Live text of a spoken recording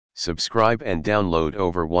Subscribe and download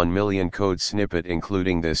over 1 million code snippet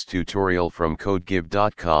including this tutorial from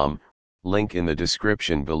codegive.com, link in the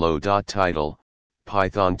description below. Title,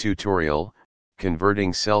 Python Tutorial,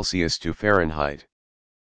 Converting Celsius to Fahrenheit.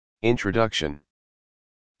 Introduction.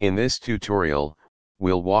 In this tutorial,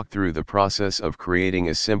 we'll walk through the process of creating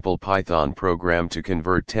a simple Python program to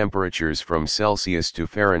convert temperatures from Celsius to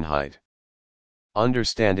Fahrenheit.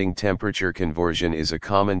 Understanding temperature conversion is a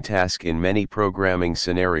common task in many programming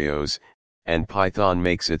scenarios, and Python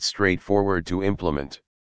makes it straightforward to implement.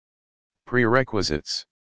 Prerequisites.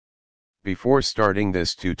 Before starting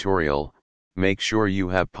this tutorial, make sure you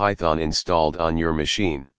have Python installed on your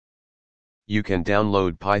machine. You can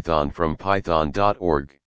download Python from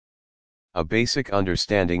python.org. A basic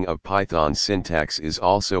understanding of Python syntax is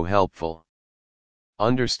also helpful.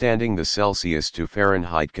 Understanding the Celsius to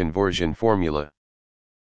Fahrenheit conversion formula.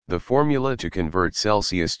 The formula to convert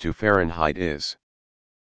Celsius to Fahrenheit is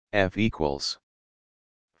F equals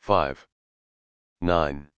 5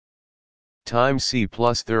 9 times C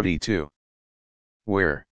plus 32.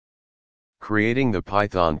 We're creating the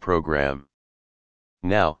Python program.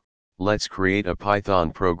 Now, let's create a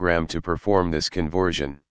Python program to perform this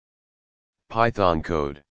conversion. Python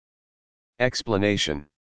code. Explanation.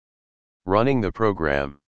 Running the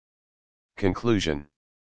program. Conclusion.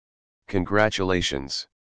 Congratulations.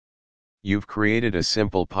 You've created a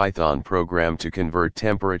simple Python program to convert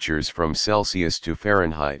temperatures from Celsius to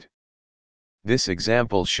Fahrenheit. This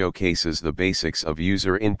example showcases the basics of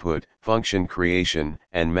user input, function creation,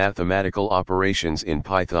 and mathematical operations in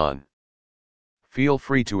Python. Feel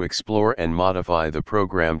free to explore and modify the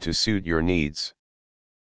program to suit your needs.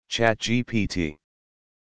 ChatGPT.